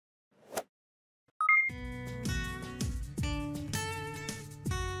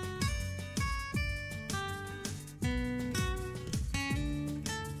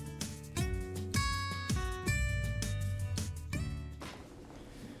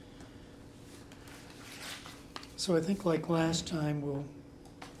So I think like last time, we'll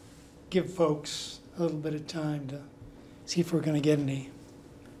give folks a little bit of time to see if we're going to get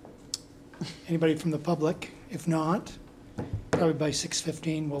anybody from the public. If not, probably by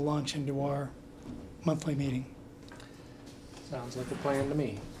 6:15, we'll launch into our monthly meeting. Sounds like a plan to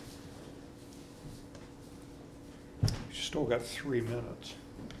me. You still got 3 minutes.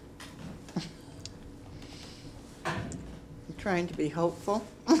 I'm trying to be hopeful.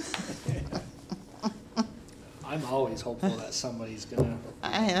 I'm always hopeful that somebody's gonna.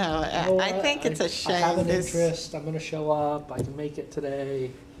 I know. I think it's a shame. I have an There's interest. I'm gonna show up. I can make it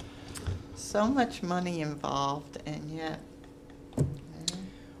today. so much money involved, and yet.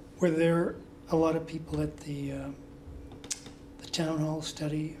 Were there a lot of people at the town hall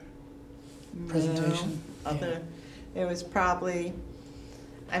study presentation? No, there was probably,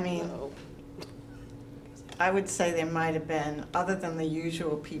 I mean, I would say there might have been, other than the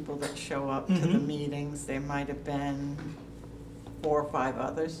usual people that show up to the meetings, there might have been 4 or 5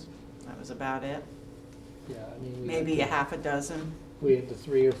 others. That was about it. Yeah, I mean. Maybe a half a dozen. We had the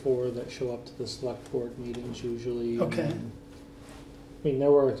 3 or 4 that show up to the select board meetings usually. Okay. And, I mean,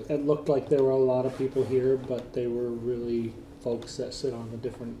 it looked like there were a lot of people here, but they were really folks that sit on the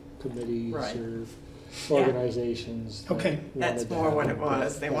different committees Right. or organizations. that Okay. That's wanted to more what have it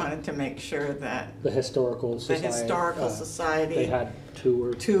was. They yeah. wanted to make sure that The historical the society. Historical Society. They had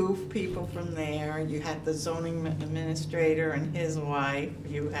 2 people from there. You had the zoning administrator and his wife.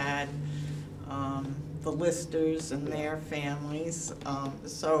 You had the listers and their families.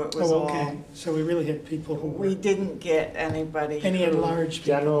 So it was okay. So we really had people who we didn't get anybody. any at who- large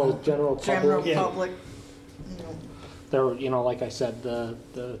general General public. Yeah. public. No. There were, like I said, the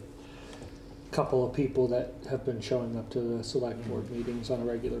couple of people that have been showing up to the select board meetings on a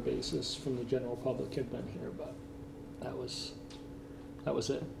regular basis from the general public have been here, but that was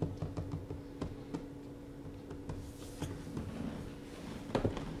it.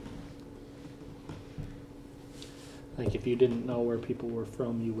 Like if you didn't know where people were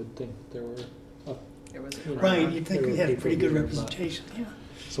from, you would think there were. It was Right, you'd think There we were had a people pretty good here, but- representation, yeah.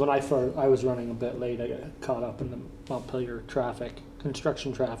 So when I was running a bit late, I got caught up in the Montpelier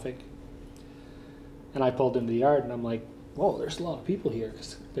construction traffic. And I pulled into the yard and I'm like, whoa, there's a lot of people here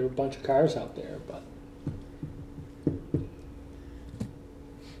because there were a bunch of cars out there, but.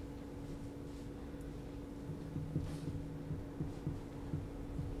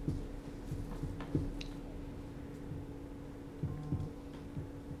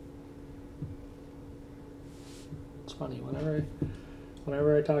 It's funny,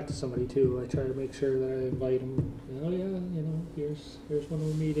 whenever I talk to somebody too, I try to make sure that I invite them. Oh yeah, here's when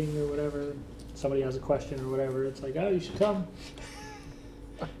we're meeting or whatever. Somebody has a question or whatever. It's like, oh, you should come.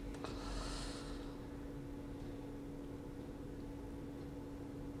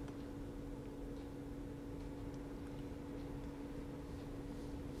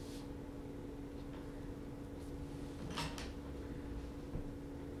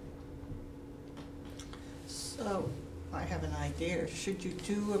 So, I have an idea. Should you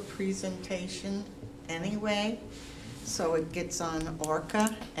do a presentation anyway? So it gets on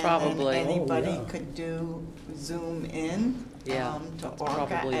Orca? Probably. And then anybody Oh, yeah. could do Zoom in Yeah, to that's Orca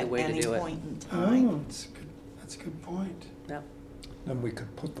probably the at way to any do it. point in time. Oh, that's a good point. Yep. Then we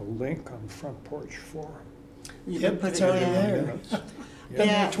could put the link on Front Porch Forum. You Yep, could put it's it already in. there. Minutes. Been Yeah,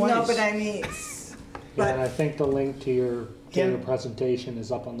 there no, twice. but I mean, Yeah, and I but think the link to your Yeah. presentation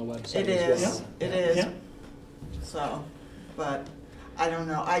is up on the website it is, as well. it is. Yeah. So, but I don't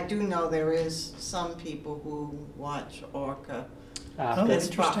know. I do know there is some people who watch Orca After. Oh, that's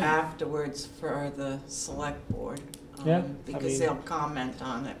and interesting. afterwards for the select board. Yeah, I Because mean- they'll comment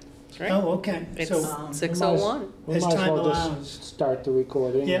on it. Right. Oh, okay. It's So, 6:01. We As might as time well allows. just start the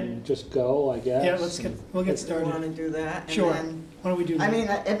recording Yeah. and just go, I guess. yeah, we'll get If you want started. to do that. And Sure. then- Why don't we do that? I mean,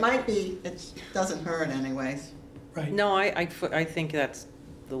 it might be, it doesn't hurt anyways. Right. No, I think that's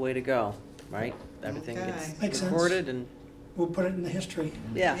the way to go, right? Everything Okay. Makes gets sense. recorded and, We'll put it in the history.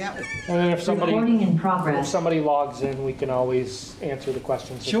 yeah. Yep. And then if Recording in if progress. somebody logs in, we can always answer the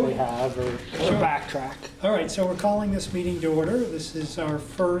questions Sure. that they have or Sure. backtrack. All right, so we're calling this meeting to order. This is our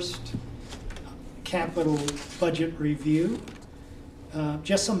first capital budget review.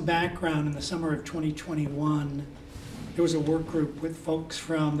 Just some background, in the summer of 2021, there was a work group with folks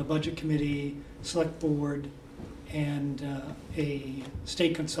from the Budget Committee, Select Board, and a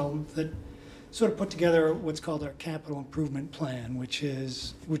state consultant that sort of put together what's called our capital improvement plan, which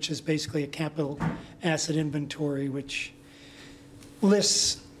is basically a capital asset inventory, which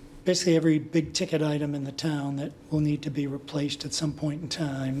lists basically every big ticket item in the town that will need to be replaced at some point in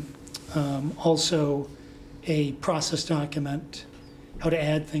time. Also a process document, how to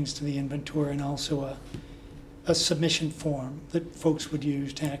add things to the inventory, and also a submission form that folks would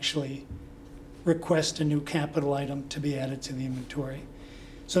use to actually request a new capital item to be added to the inventory.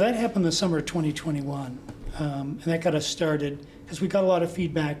 So that happened the summer of 2021, and that got us started because we got a lot of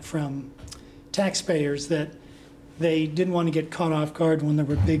feedback from taxpayers that they didn't want to get caught off guard when there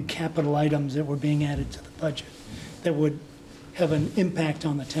were big capital items that were being added to the budget that would have an impact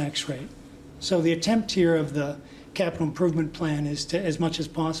on the tax rate. So the attempt here of the capital improvement plan is to, as much as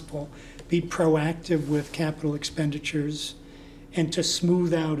possible, be proactive with capital expenditures and to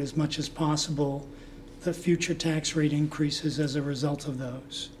smooth out as much as possible the future tax rate increases as a result of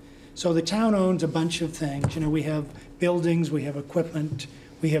those. So the town owns a bunch of things. You know, we have buildings, we have equipment,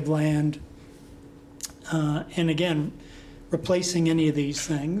 we have land. And again, replacing any of these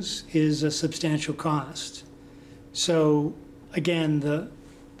things is a substantial cost. So again, the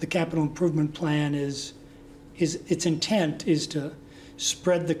capital improvement plan is its intent is to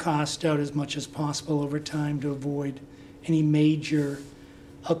spread the cost out as much as possible over time to avoid any major,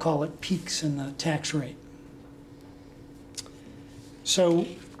 I'll call it, peaks in the tax rate. So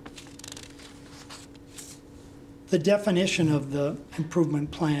the definition of the improvement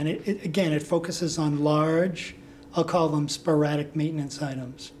plan, again, it focuses on large, I'll call them sporadic maintenance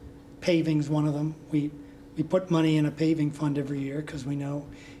items. Paving's one of them. We put money in a paving fund every year because we know,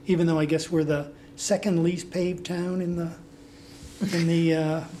 even though I guess we're the second least paved town in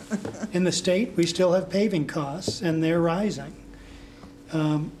the state, we still have paving costs and they're rising.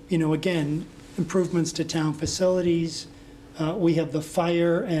 You know, again, improvements to town facilities. We have the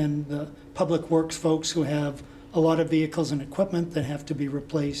fire and the public works folks who have a lot of vehicles and equipment that have to be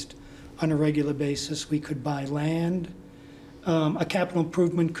replaced on a regular basis. We could buy land. A capital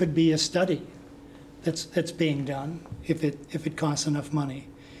improvement could be a study that's being done if it costs enough money.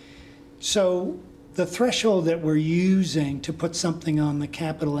 So the threshold that we're using to put something on the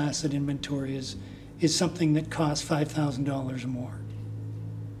capital asset inventory is something that costs $5,000 or more.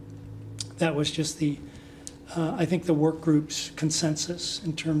 That was just the, I think, the work group's consensus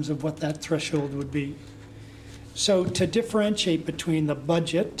in terms of what that threshold would be. So to differentiate between the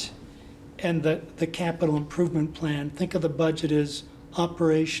budget and the capital improvement plan, think of the budget as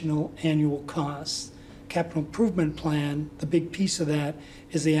operational annual costs. Capital improvement plan, the big piece of that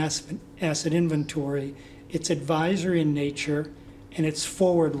is the asset inventory. It's advisory in nature and it's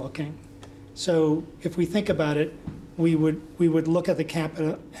forward-looking. So if we think about it, we would look at the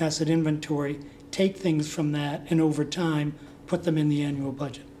capital asset inventory, take things from that, and over time put them in the annual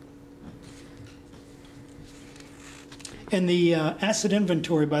budget. And the asset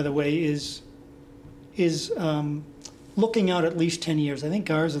inventory, by the way, is looking out at least 10 years. I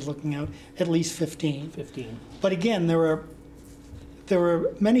think ours is looking out at least 15. But again, there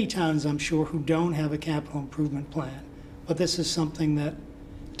are many towns, I'm sure, who don't have a capital improvement plan. But this is something that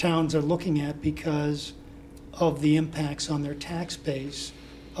towns are looking at because of the impacts on their tax base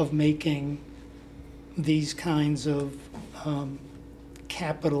of making these kinds of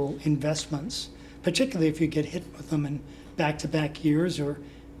capital investments, particularly if you get hit with them in back-to-back years or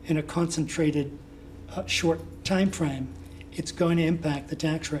in a concentrated short time frame. It's going to impact the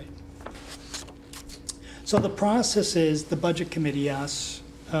tax rate. So the process is the budget committee asks,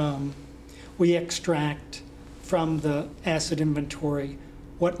 we extract from the asset inventory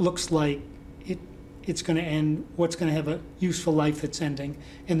what looks like it's going to end, what's going to have a useful life that's ending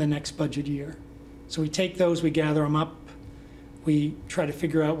in the next budget year. So we take those, we gather them up, we try to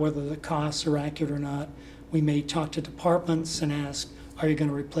figure out whether the costs are accurate or not. We may talk to departments and ask, are you going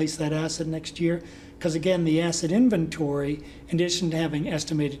to replace that asset next year? Because again, the asset inventory, in addition to having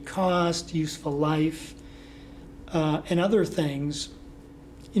estimated cost, useful life, and other things,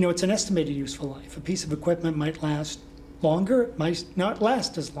 you know, it's an estimated useful life. A piece of equipment might last longer, it might not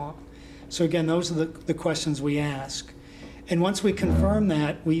last as long. So again, those are the questions we ask. And once we confirm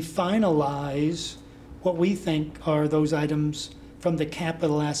that, we finalize what we think are those items from the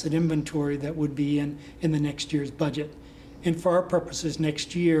capital asset inventory that would be in the next year's budget. And for our purposes,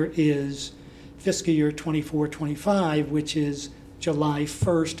 next year is fiscal year 24-25, which is July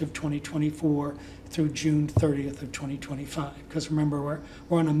 1st of 2024 through June 30th of 2025. Because remember,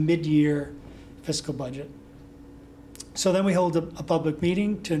 we're on a mid-year fiscal budget. So then we hold a public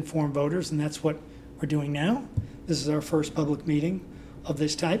meeting to inform voters, and that's what we're doing now. This is our first public meeting of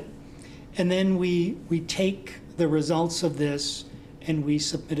this type. And then we take the results of this and we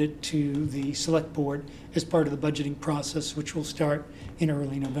submit it to the select board as part of the budgeting process, which will start in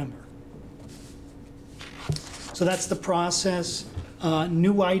early November. So that's the process.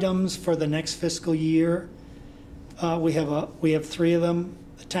 New items for the next fiscal year. We have 3 of them.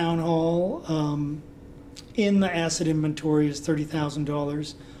 The town hall in the asset inventory is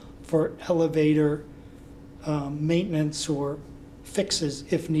 $30,000 for elevator maintenance or fixes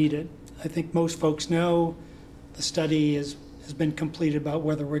if needed. I think most folks know the study has been completed about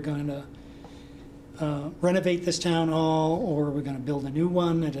whether we're going to renovate this town hall or we're going to build a new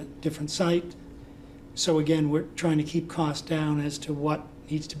one at a different site. So again, we're trying to keep costs down as to what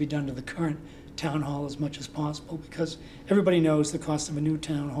needs to be done to the current town hall as much as possible, because everybody knows the cost of a new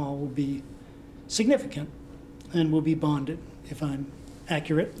town hall will be significant and will be bonded, if I'm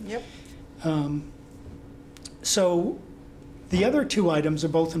accurate. Yep. So the other two items are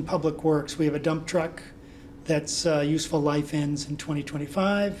both in Public Works. We have a dump truck that's useful life ends in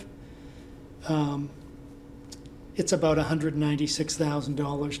 2025. It's about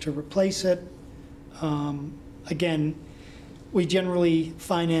 $196,000 to replace it. Again, we generally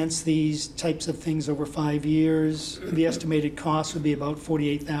finance these types of things over 5 years. The estimated cost would be about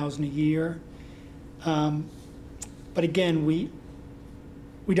 $48,000 a year. But again, we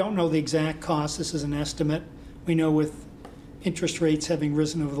don't know the exact cost. This is an estimate. We know with interest rates having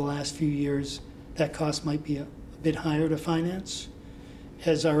risen over the last few years, that cost might be a bit higher to finance,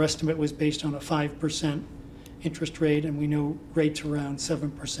 as our estimate was based on a 5% interest rate, and we know rates are around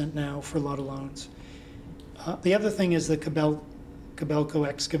 7% now for a lot of loans. The other thing is the Cabelco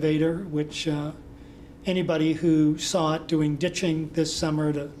excavator, which anybody who saw it doing ditching this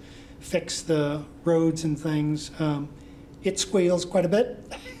summer to fix the roads and things, it squeals quite a bit.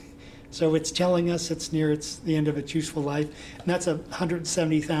 So it's telling us it's near the end of its useful life. And that's a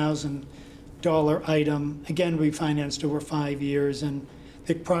 $170,000 item. Again, we financed over 5 years, and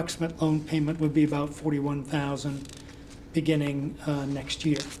the approximate loan payment would be about $41,000 beginning next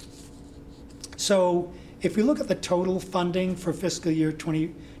year. So if we look at the total funding for fiscal year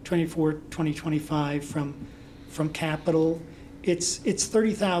 2024-2025 from capital, it's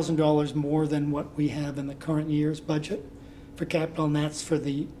 $30,000 more than what we have in the current year's budget for capital, and that's for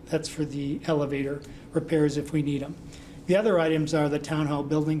the elevator repairs if we need them. The other items are the town hall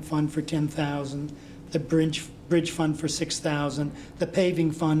building fund for $10,000, the bridge fund for $6,000, the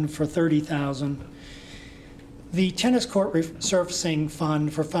paving fund for $30,000. The tennis court resurfacing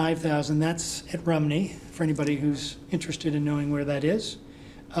fund for $5,000, that's at Rumney, for anybody who's interested in knowing where that is.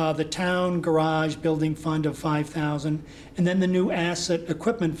 The town garage building fund of $5,000, and then the new asset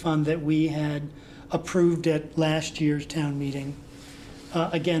equipment fund that we had approved at last year's town meeting.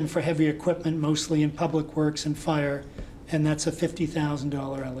 Again, for heavy equipment, mostly in public works and fire, and that's a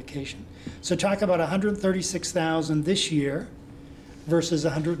 $50,000 allocation. So talk about $136,000 this year versus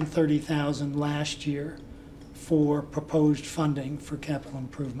 $130,000 last year for proposed funding for capital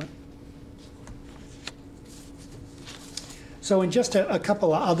improvement. So in just a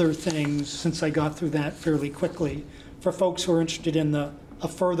couple of other things, since I got through that fairly quickly, for folks who are interested in a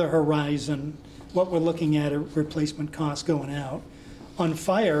further horizon, what we're looking at are replacement costs going out. On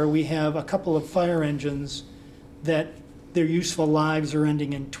fire, we have a couple of fire engines that their useful lives are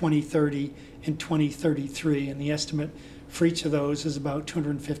ending in 2030 and 2033, and the estimate for each of those is about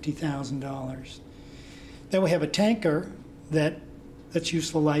 $250,000. Then we have a tanker that's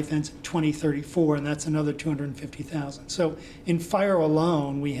useful life ends in 2034, and that's another $250,000. So in fire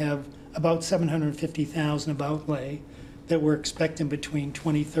alone, we have about $750,000 of outlay that we're expecting between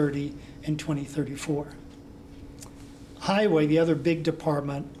 2030 and 2034. Highway, the other big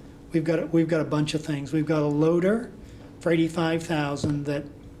department, we've got a bunch of things. We've got a loader for $85,000 that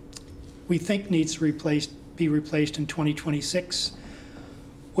we think needs to be replaced in 2026.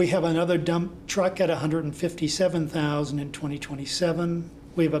 We have another dump truck at $157,000 in 2027.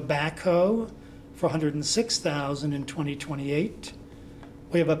 We have a backhoe for $106,000 in 2028.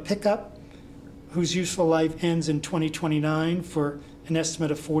 We have a pickup whose useful life ends in 2029 for an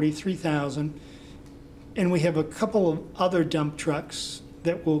estimate of $43,000. And we have a couple of other dump trucks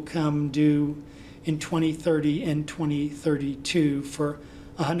that will come due in 2030 and 2032 for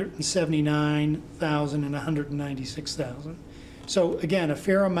 $179,000 and $196,000. So again, a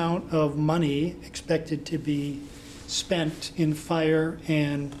fair amount of money expected to be spent in fire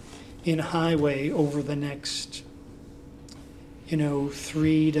and in highway over the next,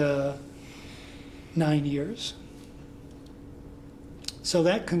 3 to 9 years. So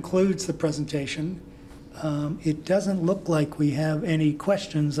that concludes the presentation. It doesn't look like we have any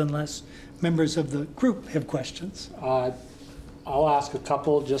questions unless members of the group have questions. I'll ask a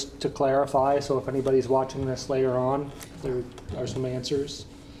couple just to clarify, so if anybody's watching this later on, there are some answers.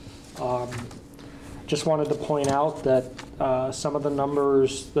 Just wanted to point out that some of the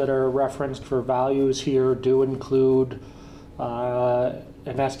numbers that are referenced for values here do include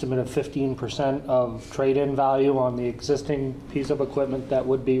an estimate of 15% of trade-in value on the existing piece of equipment that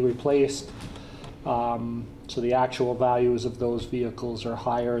would be replaced. So the actual values of those vehicles are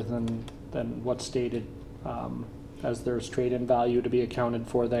higher than what's stated as there's trade-in value to be accounted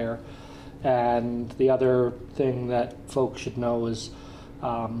for there. And the other thing that folks should know is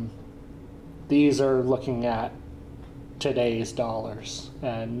these are looking at today's dollars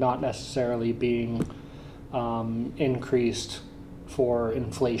and not necessarily being increased for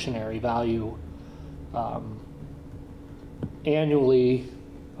inflationary value. Annually,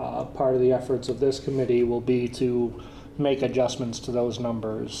 part of the efforts of this committee will be to make adjustments to those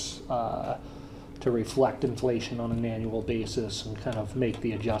numbers to reflect inflation on an annual basis and kind of make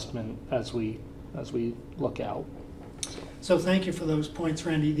the adjustment as we look out. So thank you for those points,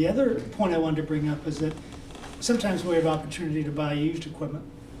 Randy. The other point I wanted to bring up is that sometimes we have opportunity to buy used equipment.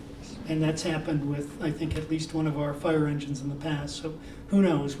 And that's happened with, I think, at least one of our fire engines in the past. So who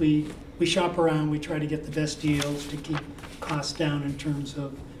knows? We shop around, we try to get the best deals to keep costs down in terms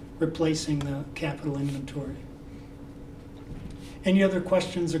of replacing the capital inventory. Any other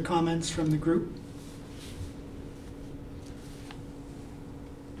questions or comments from the group?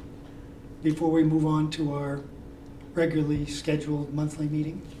 Before we move on to our regularly scheduled monthly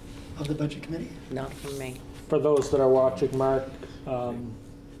meeting of the Budget Committee? Not from me. For those that are watching, Mark,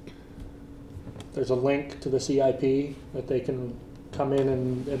 there's a link to the CIP that they can come in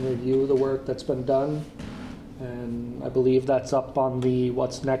and review the work that's been done. And I believe that's up on the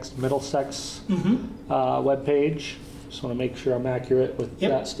What's Next Middlesex webpage. Just want to make sure I'm accurate with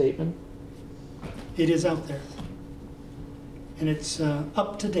that statement. It is out there. And it's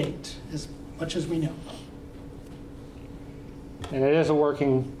up to date, as much as we know. And it is a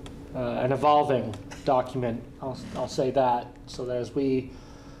working, an evolving document, I'll say that, so that as we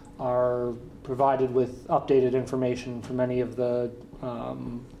are provided with updated information from any of the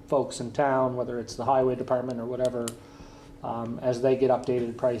folks in town, whether it's the highway department or whatever, as they get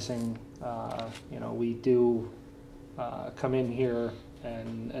updated pricing, you know, we do come in here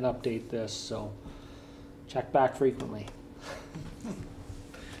and update this, so check back frequently.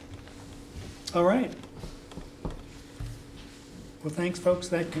 All right. Well, thanks, folks.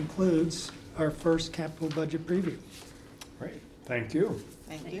 That concludes our first capital budget preview. Great, thank you.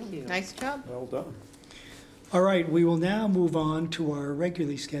 Thank you. Nice job. Well done. All right, we will now move on to our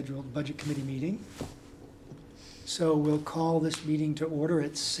regularly scheduled Budget Committee meeting. So we'll call this meeting to order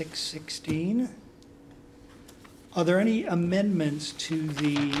at 6:16. Are there any amendments to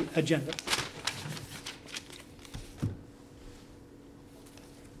the agenda?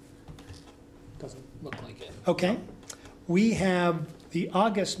 Doesn't look like it. Okay. We have the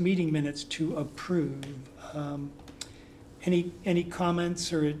August meeting minutes to approve. Any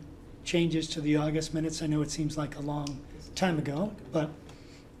comments or changes to the August minutes? I know it seems like a long time ago, but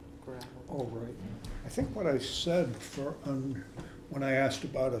Oh, right. I think what I said when I asked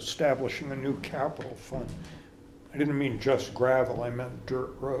about establishing a new capital fund, I didn't mean just gravel, I meant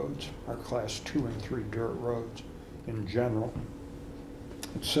dirt roads, our class 2 and 3 dirt roads in general.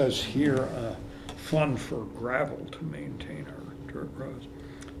 It says here, fund for gravel to maintain our dirt roads.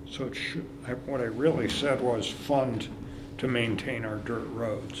 So it should, what I really said was fund to maintain our dirt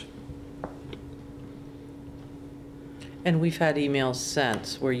roads. And we've had emails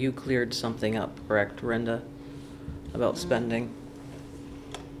since where you cleared something up, correct, Brenda, about spending?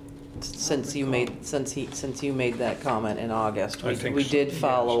 Since you made that comment in August, I think we so. did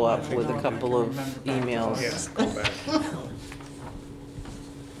follow Yes, I up think with a I couple of emails. Yes, go back.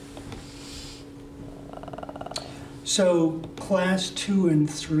 so class 2 and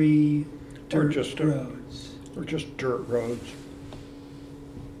 3 Or dirt just roads. Or just dirt roads.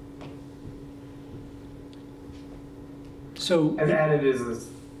 So I've added is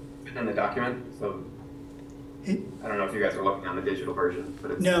in the document, so it, I don't know if you guys are looking on the digital version,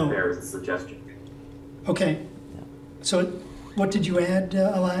 but it's No. there as a suggestion. okay. So what did you add,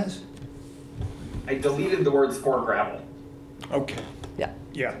 Elias? I deleted the words for gravel. Okay, Yeah,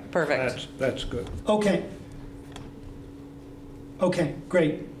 yeah. Perfect. That's good. Okay. Okay,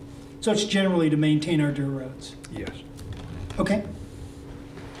 great. So it's generally to maintain our dirt roads. Yes. Okay.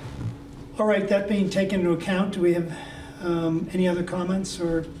 All right, that being taken into account, do we have any other comments,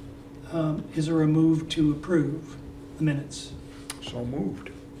 or is there a move to approve the minutes? So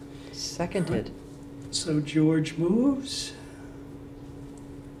moved. seconded. So George moves.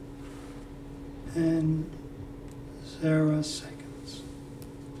 And Sarah seconds.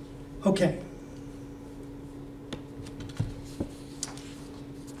 Okay.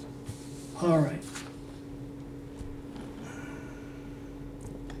 All right.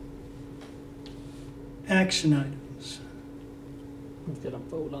 Action items. We're gonna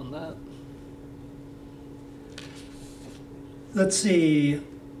vote on that. Let's see.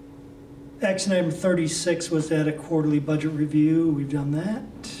 Action item 36 was at a quarterly budget review. We've done that.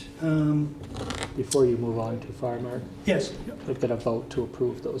 Before you move on too far, Mark, Yes. we've got a vote to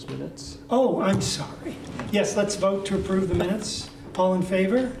approve those minutes. Oh, I'm sorry. Yes, let's vote to approve the minutes. All in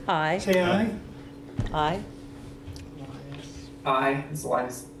favor? Aye. Say aye. Aye. Aye, it's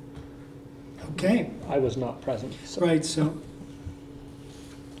Elias. Okay, I was not present, so. right, so.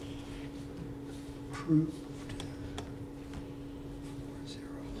 Approved.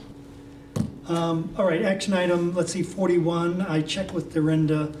 4-0. All right, action item, let's see, 41. I checked with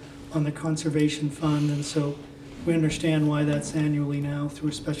Dorinda on the Conservation Fund, and so we understand why that's annually now through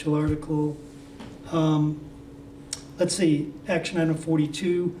a special article. Let's see, action item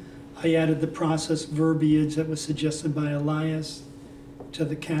 42. I added the process verbiage that was suggested by Elias to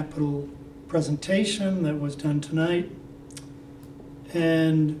the capital presentation that was done tonight.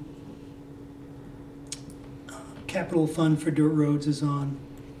 And capital fund for dirt roads is on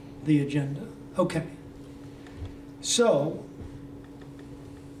the agenda. Okay. So,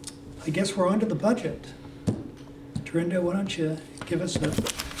 I guess we're on to the budget. Dorinda, why don't you give us a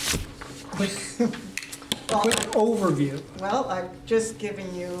quick overview? Well, I've just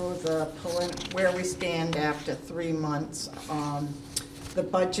given you the where we stand after 3 months. The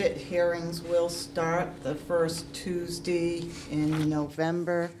budget hearings will start the first Tuesday in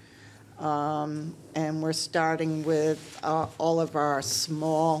November. And we're starting with all of our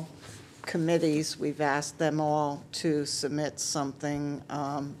small committees. We've asked them all to submit something.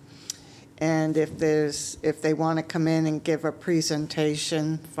 And if they want to come in and give a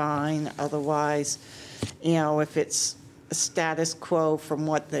presentation, fine. Otherwise, you know, if it's a status quo from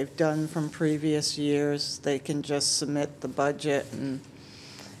what they've done from previous years, they can just submit the budget and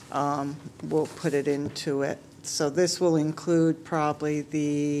we'll put it into it. So this will include probably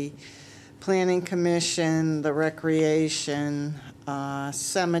the Planning Commission, the Recreation,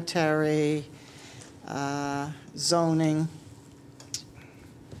 Cemetery, zoning,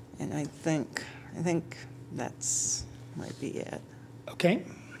 and I think that's might be it. Okay.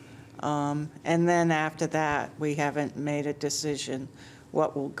 And then after that, we haven't made a decision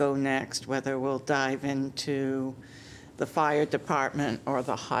what will go next, whether we'll dive into the fire department or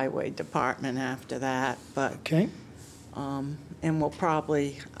the highway department after that. But Okay. and we'll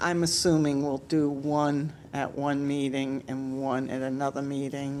probably, I'm assuming we'll do one at one meeting and one at another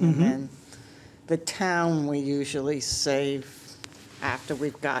meeting. And then the town we usually save after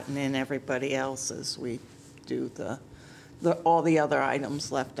we've gotten in everybody else's. We do all the other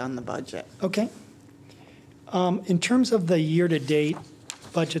items left on the budget. Okay. In terms of the year-to-date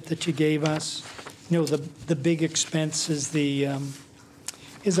budget that you gave us, you know, the big expense is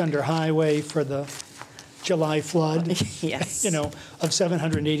is under highway for the July flood. Yes. You know, of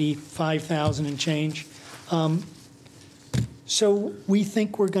 785,000 and change. So we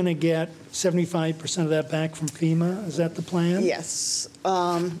think we're going to get 75% of that back from FEMA. Is that the plan? Yes.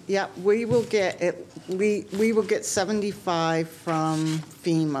 Yeah, we will get it. We will get 75 from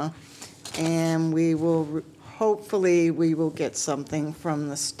FEMA, and we will hopefully we will get something from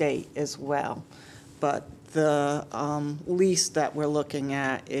the state as well. But the lease that we're looking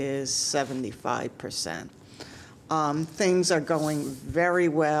at is 75%. Things are going very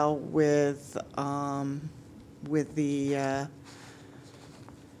well with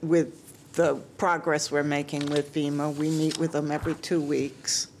the progress we're making with FEMA. We meet with them every 2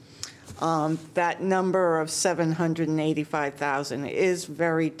 weeks. That number of 785,000 is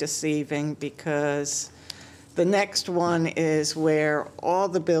very deceiving because the next one is where all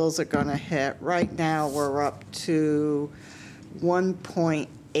the bills are going to hit. Right now, we're up to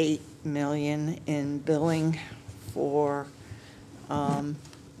 1.8 million in billing for the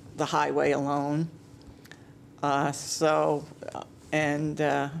highway alone. But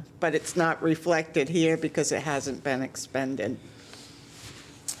it's not reflected here because it hasn't been expended.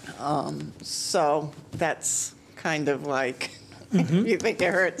 So that's kind of like, you think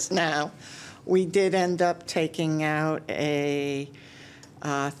it hurts now. We did end up taking out a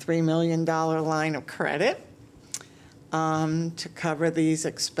 $3 million line of credit to cover these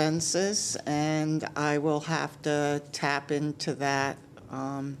expenses, and I will have to tap into that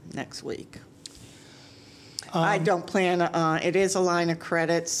next week. I don't plan, it is a line of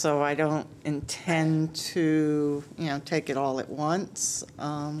credit, so I don't intend to, take it all at once.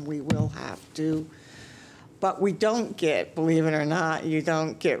 We will have to. But we don't get, believe it or not, you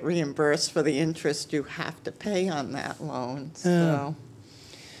don't get reimbursed for the interest you have to pay on that loan, so.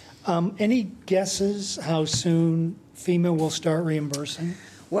 Any guesses how soon FEMA will start reimbursing?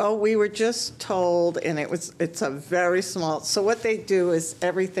 Well, we were just told, and it's a very small, so what they do is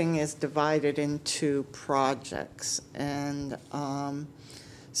everything is divided into projects. And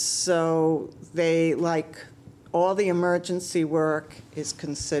so they, like all the emergency work is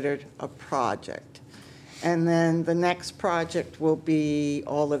considered a project. And then the next project will be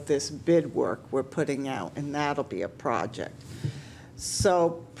all of this bid work we're putting out, and that'll be a project.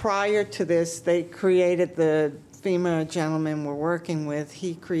 So prior to this, they created, the FEMA gentleman we're working with,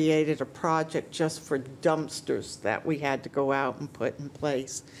 he created a project just for dumpsters that we had to go out and put in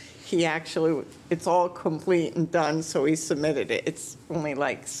place. He actually, it's all complete and done, so he submitted it. It's only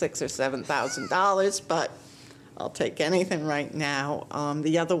like $6,000 or $7,000, but I'll take anything right now.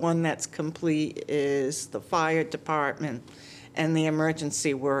 The other one that's complete is the fire department and the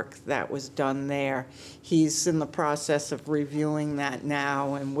emergency work that was done there. He's in the process of reviewing that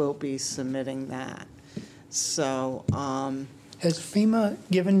now and will be submitting that. So, Has FEMA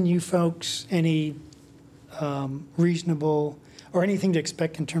given you folks any reasonable or anything to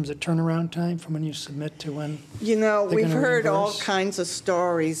expect in terms of turnaround time from when you submit to when? you know, They're we've gonna heard all reimburse? kinds of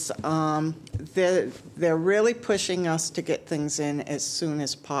stories. They're really pushing us to get things in as soon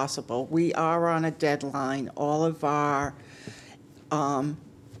as possible. We are on a deadline. All of our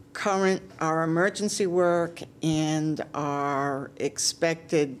our emergency work and our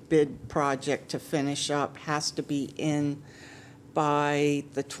expected bid project to finish up has to be in by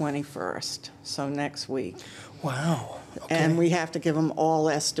the 21st, so next week. Wow. Okay. And we have to give them all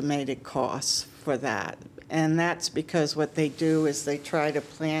estimated costs for that. And that's because what they do is they try to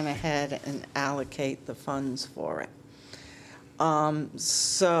plan ahead and allocate the funds for it.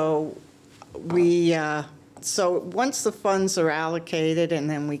 So once the funds are allocated and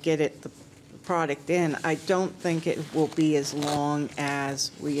then we get the product in, I don't think it will be as long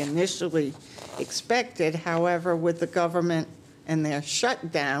as we initially expected. However, with the government and their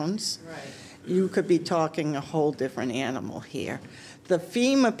shutdowns, you could be talking a whole different animal here. The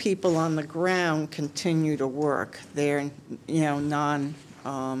FEMA people on the ground continue to work. They're,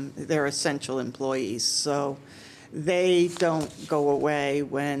 they're essential employees, so they don't go away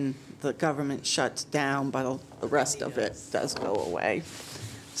when the government shuts down, but the rest of it does go away.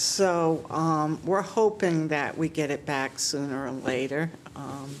 So we're hoping that we get it back sooner or later.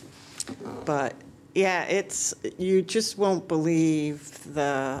 But yeah, you just won't believe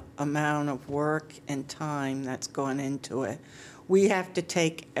the amount of work and time that's gone into it. We have to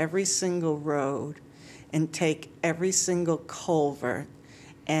take every single road and take every single culvert,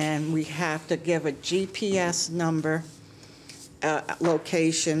 and we have to give a GPS number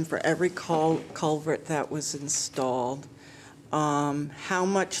location for every culvert that was installed, how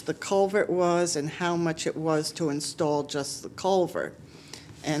much the culvert was and how much it was to install just the culvert.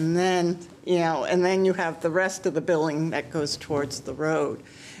 And then, and then you have the rest of the billing that goes towards the road.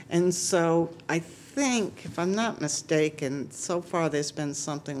 And so I think, if I'm not mistaken, so far there's been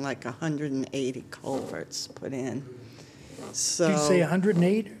something like 180 culverts put in. So Did you say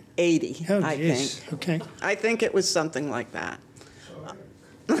 108? 80, Oh, I geez. think. Okay. I think it was something like that.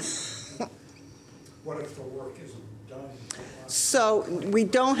 What if the work isn't done? So we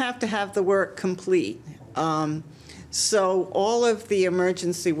don't have to have the work complete. So all of the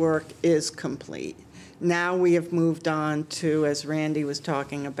emergency work is complete. Now we have moved on to, as Randy was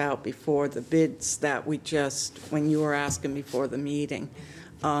talking about before, the bids that we just, when you were asking before the meeting,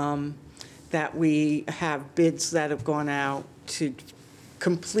 that we have bids that have gone out to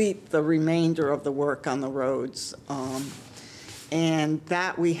complete the remainder of the work on the roads. And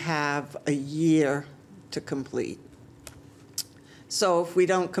that we have a year to complete. So if we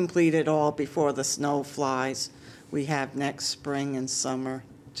don't complete it all before the snow flies, we have next spring and summer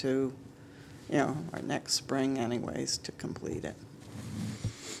to, or next spring anyways, to complete it.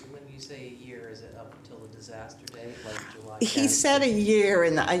 When you say a year, is it up until the disaster date, like July 10th? He said a year,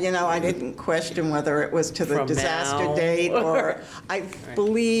 and I didn't question whether it was to the From disaster now? date or, I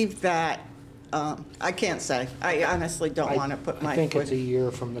believe that, I can't say. I honestly don't want to put my I think it's foot. a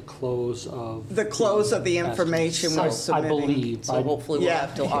year from the close of. The close of the information we're I submitting. believe. So hopefully we'll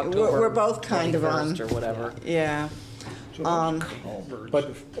have till Yeah, October. we're both kind of 21st on- or whatever. Yeah. So those culverts,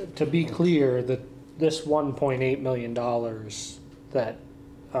 But to be clear, that this $1.8 million that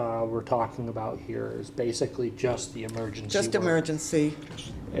we're talking about here is basically just the emergency Just work. emergency.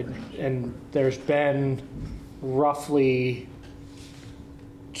 And there's been roughly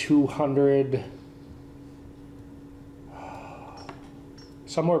 200,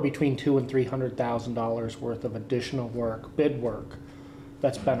 somewhere between $200,000 and $300,000 worth of additional work, bid work,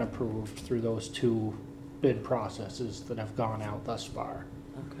 that's been approved through those two bid processes that have gone out thus far.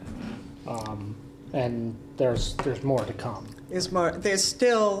 Okay. And there's more to come. There's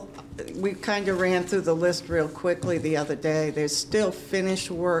still, we kind of ran through the list real quickly the other day. There's still finished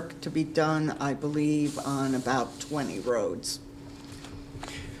work to be done, I believe, on about 20 roads.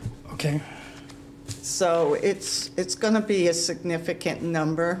 Okay. So it's going to be a significant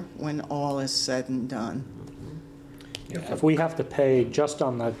number when all is said and done. If we have to pay just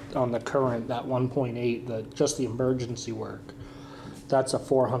on the current, that 1.8, just the emergency work, that's a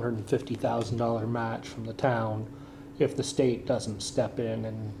 $450,000 match from the town if the state doesn't step in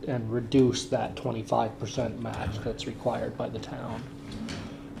and reduce that 25% match that's required by the town,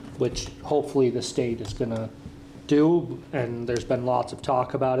 which hopefully the state is gonna do, and there's been lots of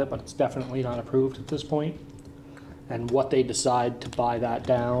talk about it, but it's definitely not approved at this point. And what they decide to buy that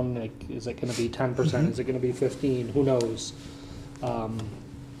down, like, is it gonna be 10%, is it gonna be 15, who knows?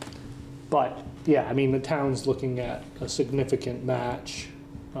 But, yeah, I mean, the town's looking at a significant match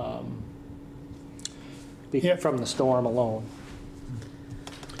from the storm alone.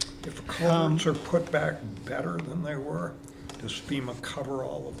 If culverts are put back better than they were, does FEMA cover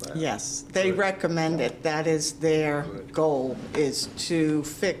all of that? Yes, they Good. recommend it. That is their Good. goal, is to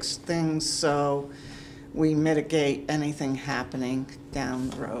fix things so we mitigate anything happening down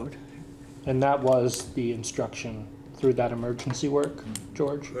the road. And that was the instruction through that emergency work,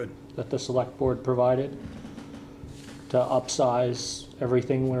 George, Good. that the select board provided, to upsize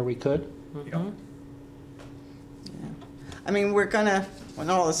everything where we could. Yeah. I mean, we're gonna, when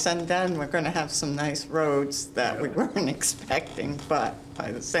all is said and done, we're gonna have some nice roads that we weren't expecting, but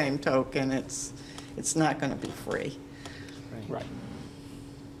by the same token, it's not gonna be free. Right.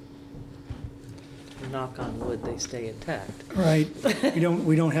 Knock on wood, they stay intact. Right,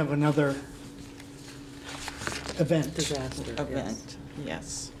 we don't have another event Disaster. Event,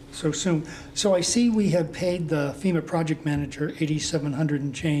 yes. so soon. So I see we have paid the FEMA project manager $8,700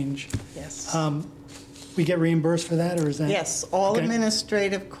 and change. Yes. We get reimbursed for that, or is that? Yes, all Okay.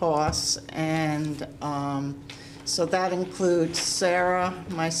 administrative costs, and so that includes Sarah,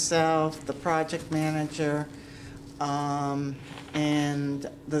 myself, the project manager, and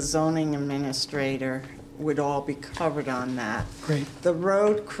the zoning administrator would all be covered on that. Great. The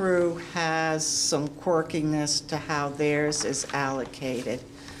road crew has some quirkiness to how theirs is allocated,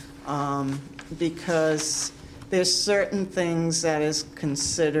 because there's certain things that is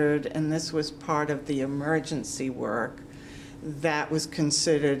considered, and this was part of the emergency work, that was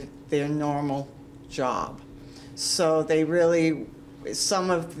considered their normal job. So they really, some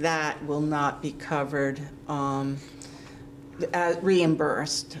of that will not be covered,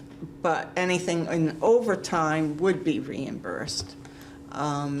 reimbursed, but anything in overtime would be reimbursed.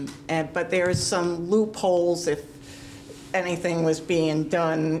 But there is some loopholes if anything was being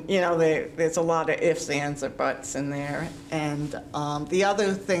done, there's a lot of ifs, ands, or buts in there. And the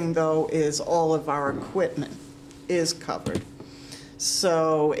other thing, though, is all of our equipment is covered.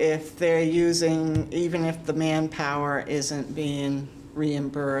 So if they're using, even if the manpower isn't being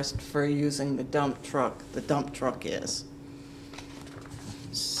reimbursed for using the dump truck is.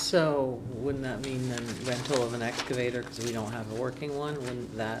 So wouldn't that mean then rental of an excavator, because we don't have a working one,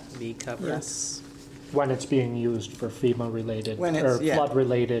 wouldn't that be covered? Yes. When it's being used for FEMA-related When it's- or yeah.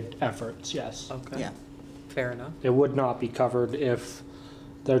 flood-related efforts, yes. Okay. Yeah. Fair enough. It would not be covered if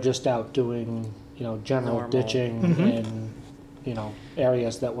they're just out doing, general Normal. ditching Mhm. in,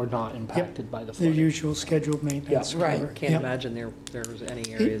 areas that were not impacted by the The flood. usual scheduled maintenance. Yeah. Right. cover. Can't Yep. imagine there's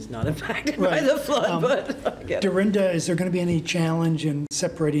any areas not impacted by Right. the flood, but I get it. Dorinda, is there going to be any challenge in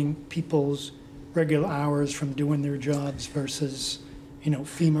separating people's regular hours from doing their jobs versus,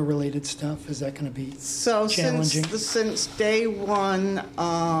 FEMA-related stuff? Is that going to be So challenging? since day one,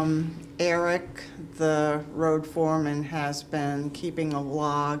 Eric, the road foreman, has been keeping a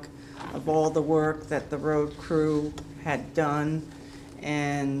log of all the work that the road crew had done,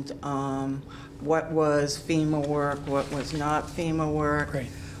 and what was FEMA work, what was not FEMA work, Great.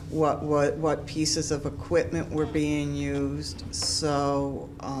 what pieces of equipment were being used. So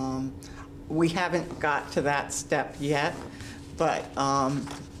we haven't got to that step yet, but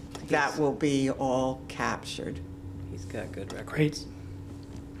that will be all captured. He's got good records.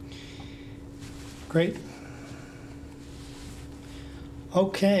 Great. Great.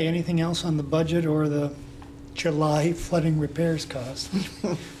 Okay, anything else on the budget or the July flooding repairs costs,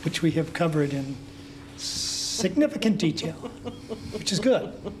 which we have covered in significant detail, which is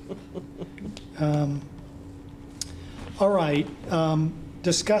good. All right,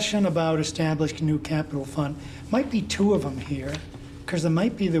 discussion about establishing a new capital fund. Might be two of them here, because there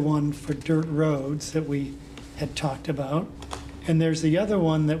might be the one for dirt roads that we had talked about, and there's the other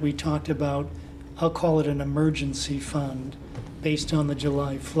one that we talked about, I'll call it an emergency fund, based on the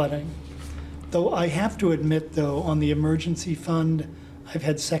July flooding. Though I have to admit, though, on the emergency fund, I've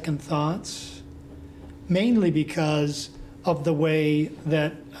had second thoughts, mainly because of the way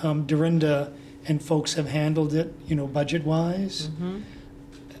that Dorinda and folks have handled it, budget-wise.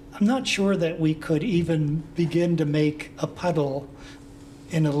 I'm not sure that we could even begin to make a puddle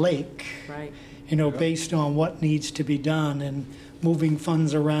in a lake, Right. based on what needs to be done and moving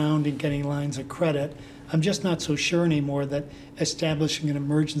funds around and getting lines of credit. I'm just not so sure anymore that establishing an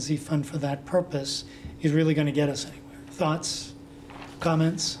emergency fund for that purpose is really going to get us anywhere. Thoughts,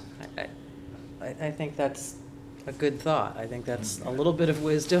 comments? I think that's a good thought. I think that's a little bit of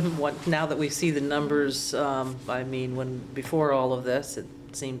wisdom. Now that we see the numbers, before all of this, it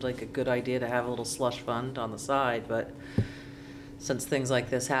seemed like a good idea to have a little slush fund on the side, but since things like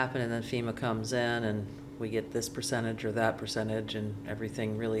this happen and then FEMA comes in and we get this percentage or that percentage and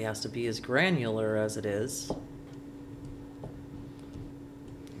everything really has to be as granular as it is.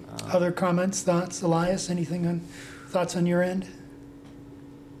 Other comments, thoughts? Elias, thoughts on your end?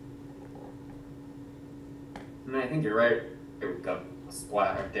 I think you're right. It got a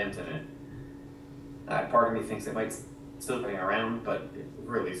splat or dent in it. Part of me thinks it might still be around, but it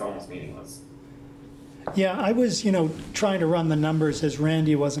really is almost meaningless. Yeah, I was, trying to run the numbers as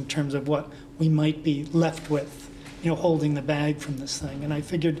Randy was in terms of what we might be left with, holding the bag from this thing. And I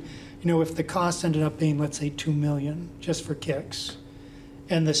figured, if the cost ended up being, let's say, $2 million just for kicks,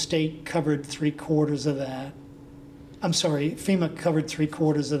 and the state covered 3/4 of that. I'm sorry, FEMA covered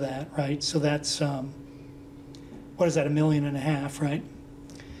 3/4 of that, right? So that's, what is that, $1.5 million, right?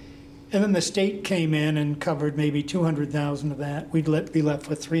 And then the state came in and covered maybe 200,000 of that. We'd be left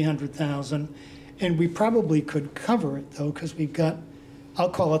with 300,000. And we probably could cover it though, because we've got, I'll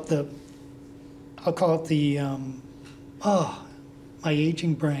call it the, my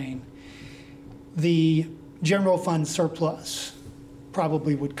aging brain. The general fund surplus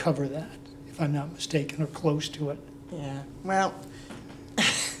probably would cover that, if I'm not mistaken, or close to it. Yeah, well,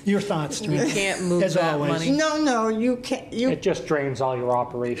 Your thoughts, You Teresa, can't move as that always. money. no, you can't, It just drains all your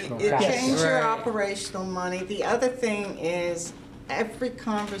operational it cash. changes your Right. operational money. The other thing is, every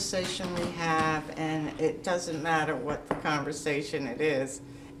conversation we have, and it doesn't matter what the conversation it is,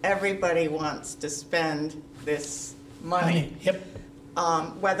 everybody wants to spend this money. Yep,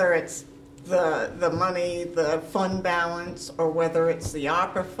 Whether it's the money, the fund balance, or whether it's the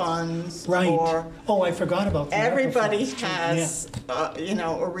opera funds, right. or Oh, I forgot about the ARPA everybody funds, too. has,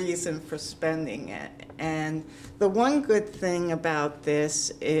 a reason for spending it. And the one good thing about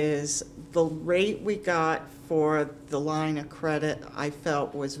this is the rate we got for the line of credit, I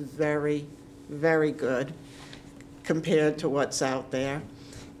felt was very, very good compared to what's out there.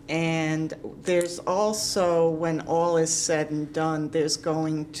 And there's also, when all is said and done, there's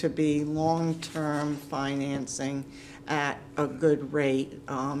going to be long-term financing at a good rate.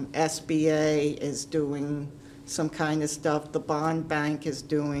 SBA is doing some kind of stuff. The bond bank is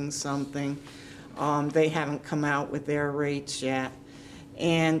doing something. They haven't come out with their rates yet.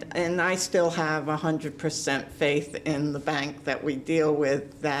 And I still have 100% faith in the bank that we deal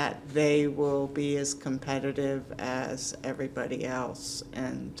with, that they will be as competitive as everybody else.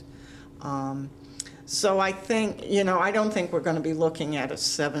 And so I think, I don't think we're going to be looking at a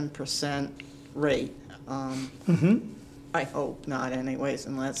 7% rate. I hope not anyways,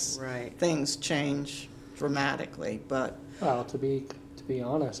 unless Right. things change dramatically, but. Well, to be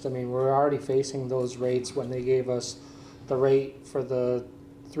honest, we're already facing those rates when they gave us the rate for the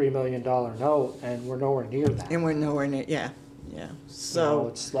 $3 million note, and we're nowhere near that. And we're nowhere near, yeah. So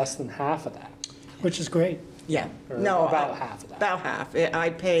it's less than half of that, Which is great. Yeah, or no. about half of that. About half. I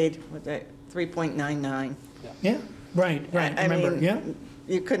paid, what, 3.99. Yeah, right, I remember, mean, yeah.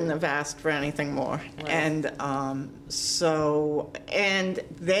 You couldn't have asked for anything more. And and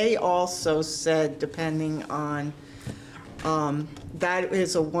they also said, depending on, that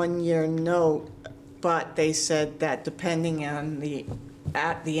is a one-year note, but they said that depending on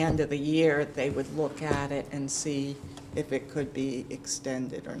at the end of the year, they would look at it and see if it could be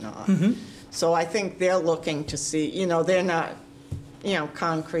extended or not. So I think they're looking to see, they're not,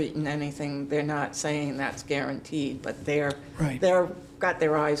 concrete in anything. They're not saying that's guaranteed, but they're got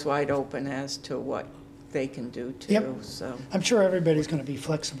their eyes wide open as to what they can do too. Yep. So I'm sure everybody's going to be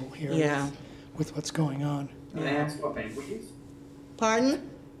flexible here Yeah. with what's going on. Can I ask what bank we use? Pardon?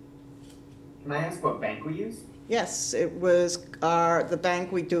 Can I ask what bank we use? Yes, it was the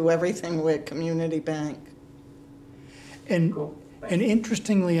bank we do everything with, Community Bank. And Cool. Thank And you.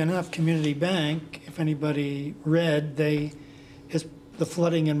 interestingly enough, Community Bank, if anybody read, is the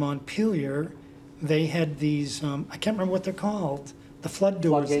flooding in Montpelier, they had these, I can't remember what they're called, the flood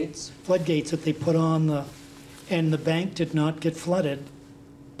doors. Floodgates that they put on and the bank did not get flooded,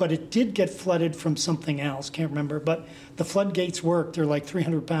 but it did get flooded from something else, can't remember, but the floodgates worked, they're like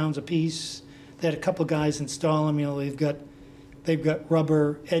 300 pounds a piece. They had a couple guys install them, they've got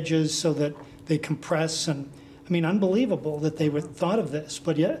rubber edges so that they compress, and I mean, unbelievable that they would thought of this,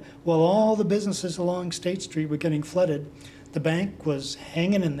 but yet, while all the businesses along State Street were getting flooded, the bank was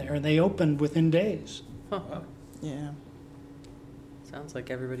hanging in there, and they opened within days. Huh. Yeah. Sounds like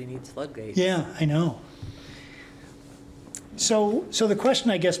everybody needs floodgates. Yeah, I know. So the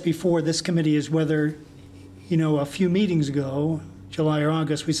question, I guess, before this committee is whether, a few meetings ago, July or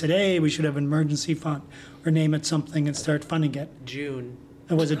August, we said, hey, we should have an emergency fund, or name it something and start funding it. June.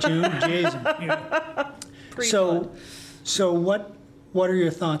 And was it June? Jason. Yeah. So what are your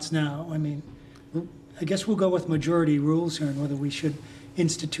thoughts now? I mean, I guess we'll go with majority rules here on whether we should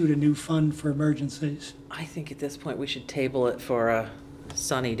institute a new fund for emergencies. I think at this point we should table it for a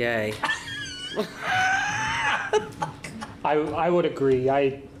sunny day. I would agree.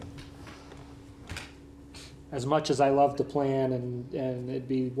 As much as I love to plan and it'd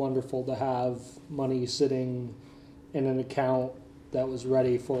be wonderful to have money sitting in an account that was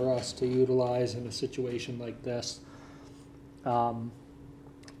ready for us to utilize in a situation like this,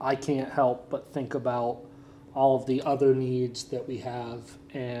 I can't help but think about all of the other needs that we have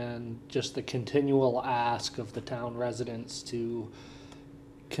and just the continual ask of the town residents to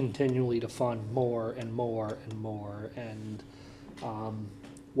continually to fund more and more and more. And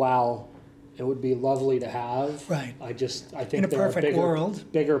while it would be lovely to have, Right. I think In a there are perfect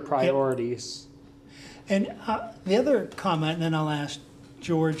world. bigger priorities. And the other comment, and then I'll ask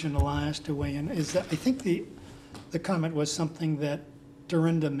George and Elias to weigh in, is that I think the comment was something that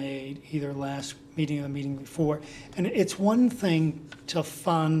Dorinda made either last meeting or the meeting before. And it's one thing to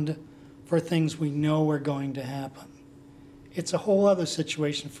fund for things we know are going to happen. It's a whole other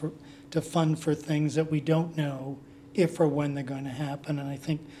situation to fund for things that we don't know if or when they're going to happen. And I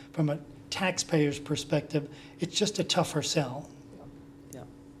think from a taxpayer's perspective, it's just a tougher sell. Yeah.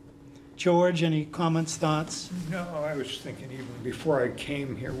 George, any comments, thoughts? No, I was thinking even before I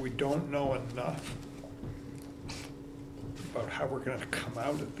came here, we don't know enough about how we're going to come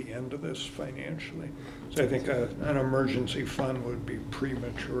out at the end of this financially. So I think an emergency fund would be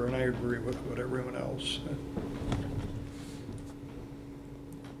premature, and I agree with what everyone else said.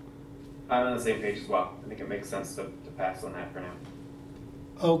 I'm on the same page as well. I think it makes sense to pass on that for now.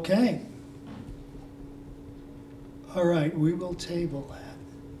 Okay. All right, we will table that.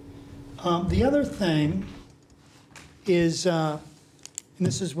 The other thing is, and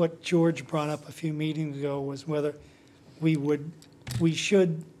this is what George brought up a few meetings ago, was whether we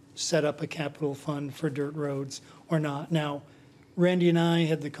should set up a capital fund for dirt roads or not. Now, Randy and I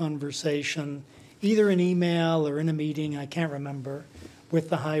had the conversation, either in email or in a meeting, I can't remember, with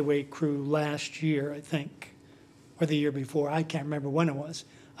the highway crew last year, I think, or the year before, I can't remember when it was,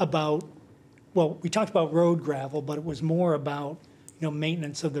 about, well, we talked about road gravel, but it was more about,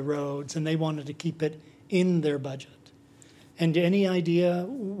 maintenance of the roads, and they wanted to keep it in their budget. And any idea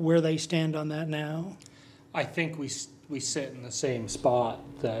where they stand on that now? I think we sit in the same spot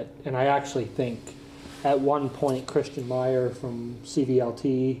and I actually think at one point Christian Meyer from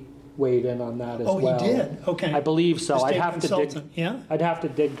CVLT weighed in on that as well. Oh, he did? Okay. I believe so. The I'd state have consultant, yeah? I'd have to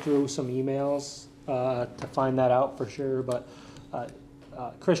dig through some emails to find that out for sure, but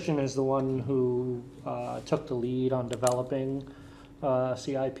Christian is the one who took the lead on developing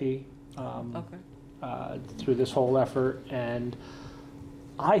CIP through this whole effort, and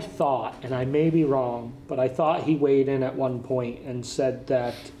I thought, and I may be wrong, but I thought he weighed in at one point and said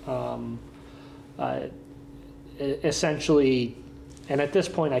that essentially, and at this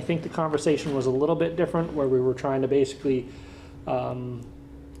point I think the conversation was a little bit different, where we were trying to basically fund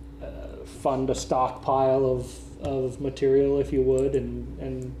a stockpile of material, if you would,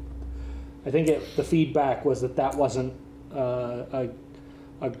 and I think the feedback was that wasn't a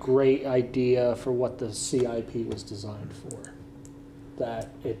great idea for what the CIP was designed for. That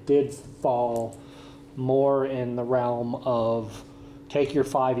it did fall more in the realm of take your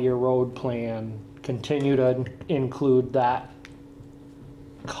 5-year road plan, continue to include that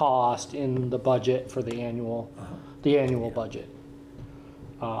cost in the budget for the annual budget.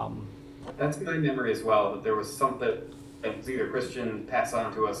 That's my memory as well, that there was something that was either Christian passed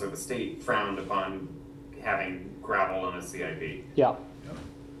on to us or the state frowned upon having gravel in a CIP. Yeah.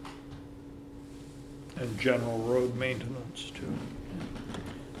 And general road maintenance too.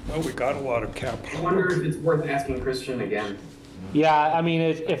 Well, we got a lot of I capital. wonder if it's worth asking Christian again. Yeah, I mean,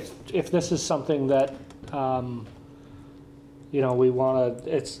 if this is something that we want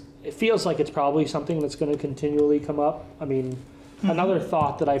to, it feels like it's probably something that's going to continually come up. I mean, another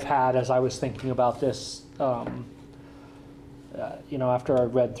thought that I've had as I was thinking about this, after I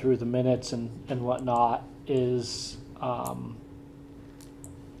read through the minutes and whatnot, is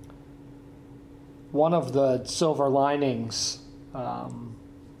one of the silver linings from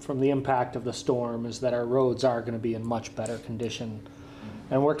from the impact of the storm is that our roads are going to be in much better condition.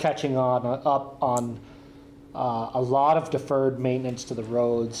 And we're catching up on a lot of deferred maintenance to the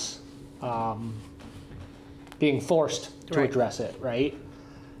roads, being forced to Right. address it, right?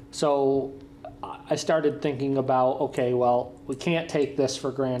 So I started thinking about, okay, well, we can't take this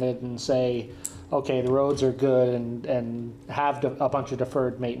for granted and say, okay, the roads are good and have a bunch of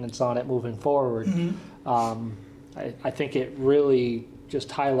deferred maintenance on it moving forward. I think it really just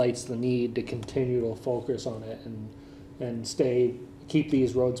highlights the need to continue to focus on it and keep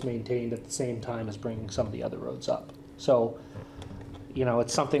these roads maintained at the same time as bringing some of the other roads up. So, you know,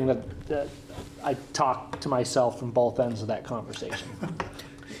 it's something that I talk to myself from both ends of that conversation. I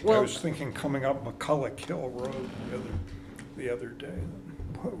Well- was thinking coming up McCulloch Hill Road the other day.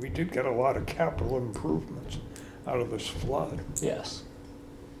 We did get a lot of capital improvements out of this flood. Yes.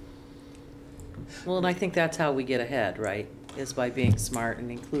 Well, and I think that's how we get ahead, right? Is by being smart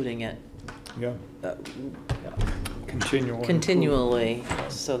and including it Yeah, uh, continual. continually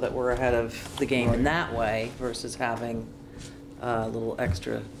so that we're ahead of the game in Right. that way versus having a little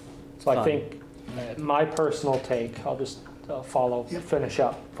extra So I fun. think my personal take, I'll just Yep. finish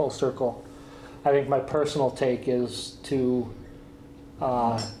up full circle. I think my personal take is to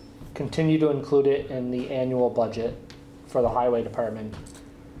continue to include it in the annual budget for the highway department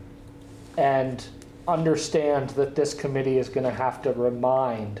and understand that this committee is going to have to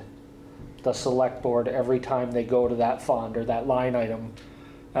remind the select board every time they go to that fund or that line item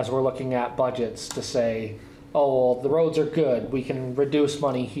as we're looking at budgets to say, oh, well, the roads are good, we can reduce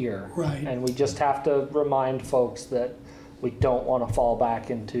money here. Right. And we just have to remind folks that we don't want to fall back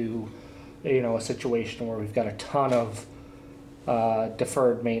into, you know, a situation where we've got a ton of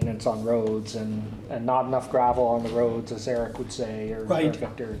deferred maintenance on roads and not enough gravel on the roads, as Eric would say, or Right.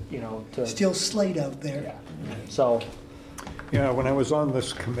 Victor, you know, to. Still slate out there. Yeah. So, Yeah, when I was on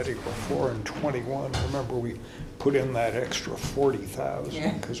this committee before in '21, remember we put in that extra 40,000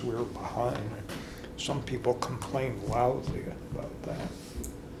 Yeah. because we were behind. Some people complained loudly about that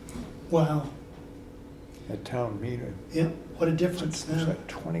Wow. at town meeting. Yeah, what a difference Was now. that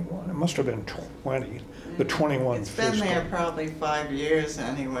 21? It must have been 20, the 21 It's been fiscal. there probably 5 years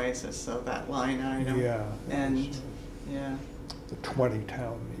anyways, or so, that line item. Yeah. it And, was yeah. The 20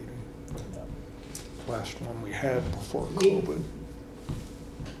 town meeting. Last one we had before COVID.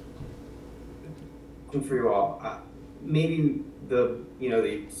 Question for you all. Maybe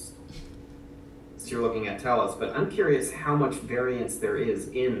you're looking at tell us, but I'm curious how much variance there is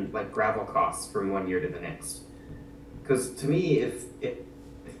in like gravel costs from one year to the next. Because to me, if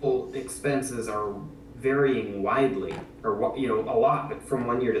expenses are varying widely, or a lot, but from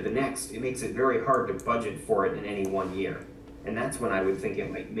one year to the next, it makes it very hard to budget for it in any one year. And that's when I would think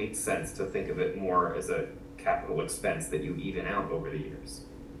it might make sense to think of it more as a capital expense that you even out over the years.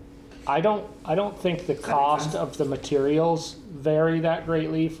 I don't think the make cost sense? of the materials vary that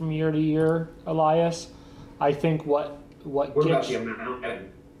greatly from year to year, Elias. I think what What about gets, the amount?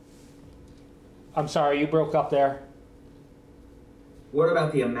 I'm sorry, you broke up there. What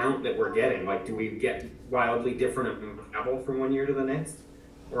about the amount that we're getting? Like, do we get wildly different gravel from one year to the next,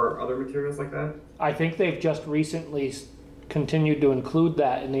 or other materials like that? I think they've just recently continued to include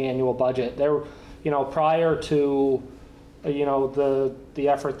that in the annual budget. There, prior to, the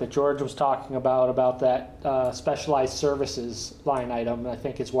effort that George was talking about that specialized services line item, I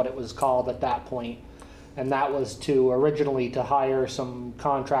think is what it was called at that point. And that was originally to hire some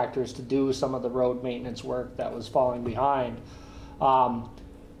contractors to do some of the road maintenance work that was falling behind.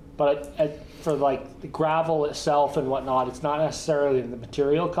 But for like the gravel itself and whatnot, it's not necessarily the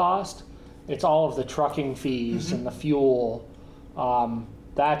material cost. It's all of the trucking fees and the fuel.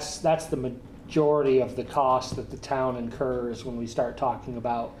 That's the majority of the cost that the town incurs when we start talking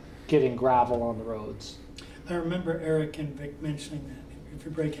about getting gravel on the roads. I remember Eric and Vic mentioning that if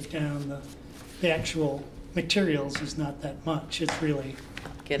you break it down, the actual materials is not that much. It's really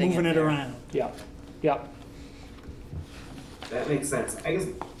Getting moving it there. around. Yep. Yep. That makes sense. I guess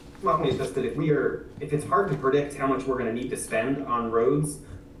my is just that if it's hard to predict how much we're going to need to spend on roads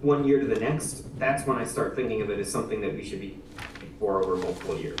one year to the next, that's when I start thinking of it as something that we should be for over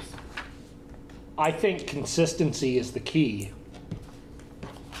multiple years. I think consistency is the key.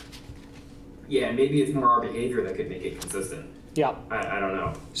 Yeah, maybe it's more our behavior that could make it consistent. Yep. I don't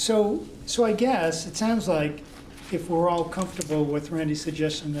know. So I guess it sounds like if we're all comfortable with Randy's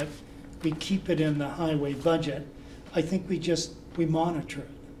suggestion that we keep it in the highway budget, I think we monitor it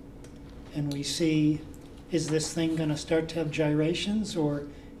and we see, is this thing going to start to have gyrations or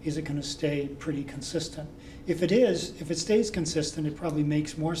is it going to stay pretty consistent? If it stays consistent, it probably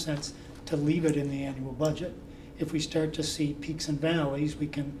makes more sense to leave it in the annual budget if we start to see peaks and valleys, we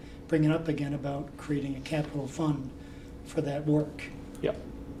can bring it up again about creating a capital fund for that work. Yep.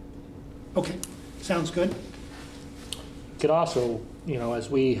 Okay, sounds good. Could also, you know, as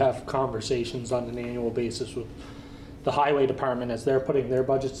we have conversations on an annual basis with the highway department as they're putting their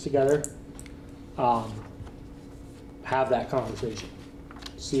budgets together, have that conversation.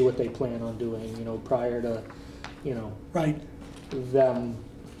 See what they plan on doing, you know, prior to, you know, Right. them,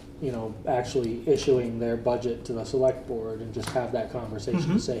 you know, actually issuing their budget to the select board, and just have that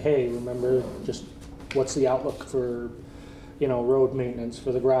conversation. Say, hey, remember, just what's the outlook for, you know, road maintenance,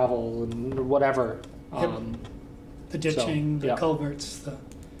 for the gravel and whatever. Yep. The ditching, the yep. culverts, the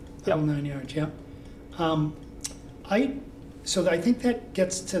Yep. whole 9 yards, yeah. So I think that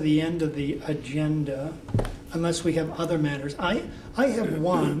gets to the end of the agenda, unless we have other matters. I have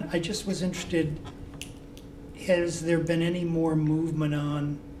one. I just was interested, has there been any more movement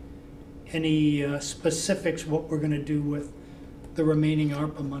on any specifics, what we're gonna do with the remaining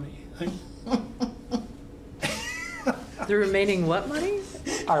ARPA money? The remaining what money?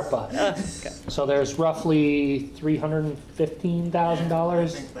 ARPA. Okay. So there's roughly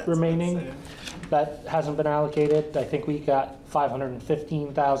 $315,000 remaining that hasn't been allocated. I think we got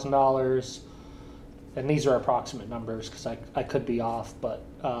 $515,000, and these are approximate numbers because I could be off, but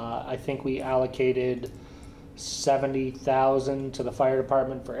I think we allocated $70,000 to the fire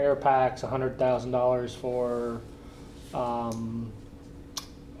department for air packs, $100,000 for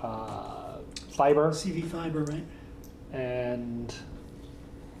fiber, CV fiber, right? and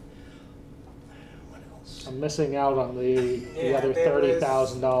What else? I'm missing out on the Yeah, other there was-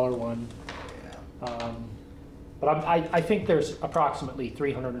 $30,000 one. But I think there's approximately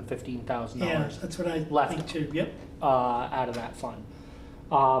 $315,000 Yeah, that's what I left. think too, yep. Out of that fund.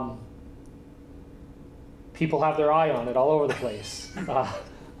 People have their eye on it all over the place.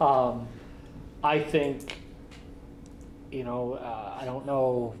 I think, you know, I don't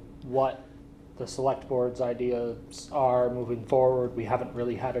know what the select board's ideas are moving forward. We haven't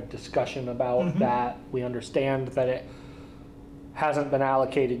really had a discussion about that. We understand that it hasn't been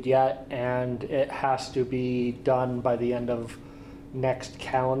allocated yet, and it has to be done by the end of next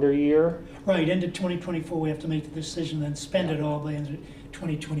calendar year. Right, end of 2024, we have to make the decision, then spend it all by end of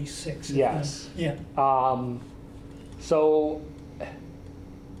 2026. Yes. Yeah, So,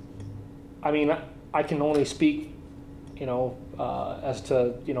 I mean, I can only speak, you know, as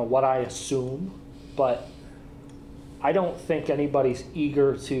to, you know, what I assume, but I don't think anybody's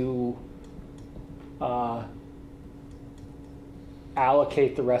eager to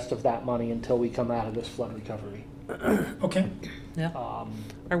allocate the rest of that money until we come out of this flood recovery. okay. Yeah.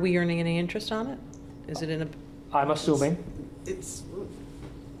 Are we earning any interest on it? Is it in a, I'm assuming.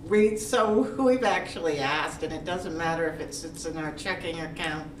 So we've actually asked, and it doesn't matter if it sits in our checking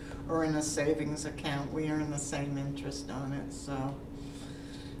account or in a savings account, we earn the same interest on it, so,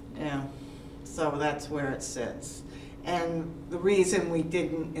 yeah. So that's where it sits. And the reason we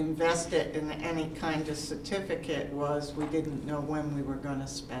didn't invest it in any kind of certificate was we didn't know when we were gonna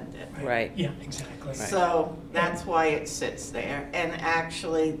spend it. right? Yeah, exactly. So that's why it sits there. And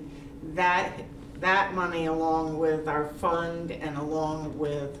actually, that money, along with our fund and along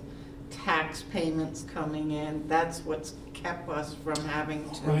with tax payments coming in, that's what's kept us from having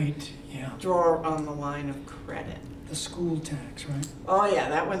to Right, yeah. draw on the line of credit. The school tax, right? Oh yeah,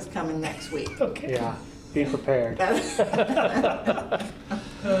 that one's coming next week. Okay. Yeah, be prepared. What,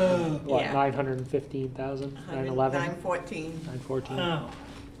 Yeah. 915,000, 911, 914, 914? Wow,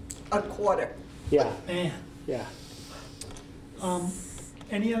 a quarter. Yeah, man. yeah.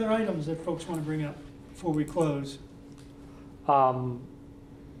 Any other items that folks want to bring up before we close?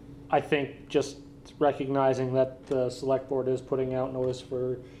 I think just recognizing that the select board is putting out notice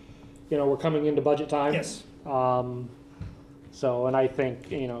for, you know, we're coming into budget time. Yes. So, and I think,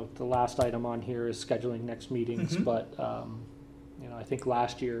 you know, the last item on here is scheduling next meetings, but, you know, I think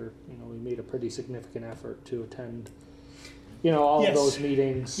last year, you know, we made a pretty significant effort to attend, you know, all Yes. of those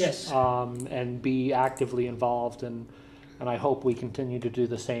meetings. Yes. And be actively involved, and I hope we continue to do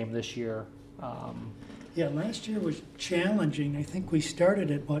the same this year. Yeah, last year was challenging. I think we started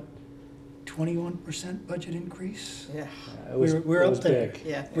at, what, 21% budget increase? Yeah, It was, We're it up was there. big.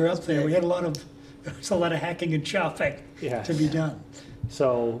 yeah. We're up there. We had a lot of, there was a lot of hacking and chopping Yeah. to be done.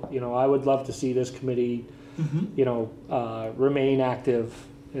 So, you know, I would love to see this committee, you know, remain active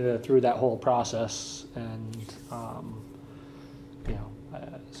through that whole process, and, you know,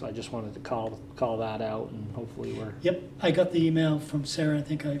 so I just wanted to call that out, and hopefully we're. Yep, I got the email from Sarah. I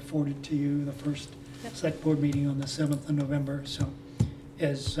think I forwarded to you the first select board meeting on the 7th of November. So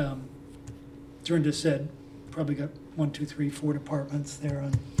as Dorinda said, probably got 1, 2, 3, 4 departments there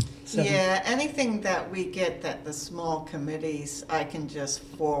on Yeah, anything that we get that the small committees, I can just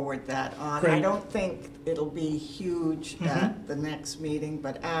forward that on. I Great. don't think it'll be huge Mhm. at the next meeting,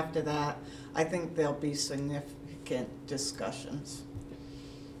 but after that, I think there'll be significant discussions.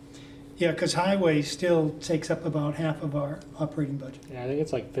 Yeah, because highway still takes up about half of our operating budget. Yeah, I think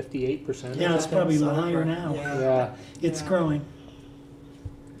it's like 58%. Yeah, it's probably So, higher now. Yeah. It's Yeah. growing.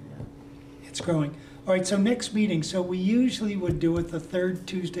 It's growing. All right, so next meeting, so we usually would do it the third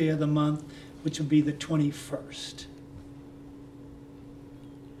Tuesday of the month, which would be the 21st.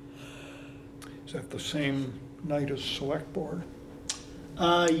 Is that the same night as select board?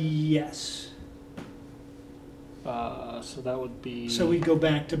 Yes. So that would be. So we go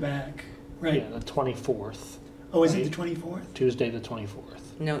back to back, right? Yeah, the 24th. Oh, is it right? the 24th? Tuesday, the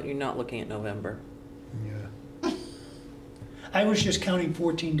 24th. No, you're not looking at November. Yeah. I was just counting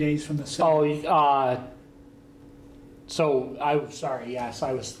 14 days from the 7th. Oh, so sorry, yes,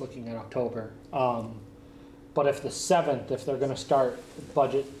 I was looking at October. But if the 7th, if they're gonna start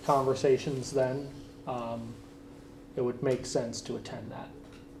budget conversations then, it would make sense to attend that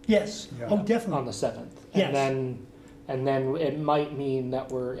Yes, Yeah. oh, on definitely. the 7th. Yes. And then it might mean that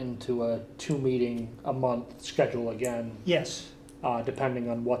we're into a 2-meeting a month schedule again, Yes, depending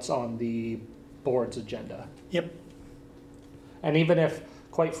on what's on the board's agenda. yep, And even if,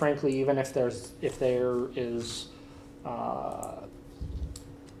 quite frankly, even if there is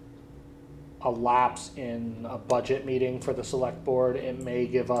a lapse in a budget meeting for the select board, it may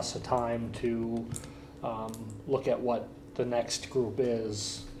give us a time to look at what the next group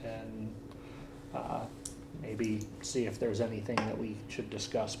is and maybe see if there's anything that we should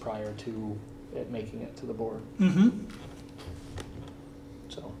discuss prior to it making it to the board. mm-hmm.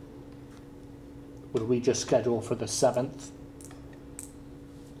 So, would we just schedule for the 7th?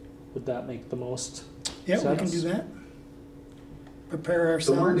 Would that make the most Yeah, we can sense? do that. Prepare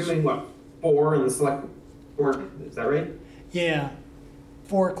So we're ourselves. doing what, 4 in the select board, is that right? Yeah,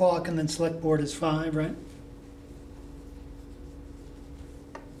 4 o'clock and then select board is 5, right?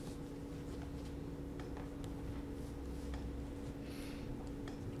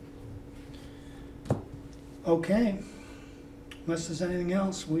 Okay, unless there's anything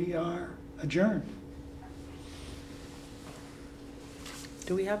else, we are adjourned.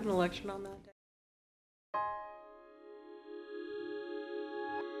 Do we have an election on that day?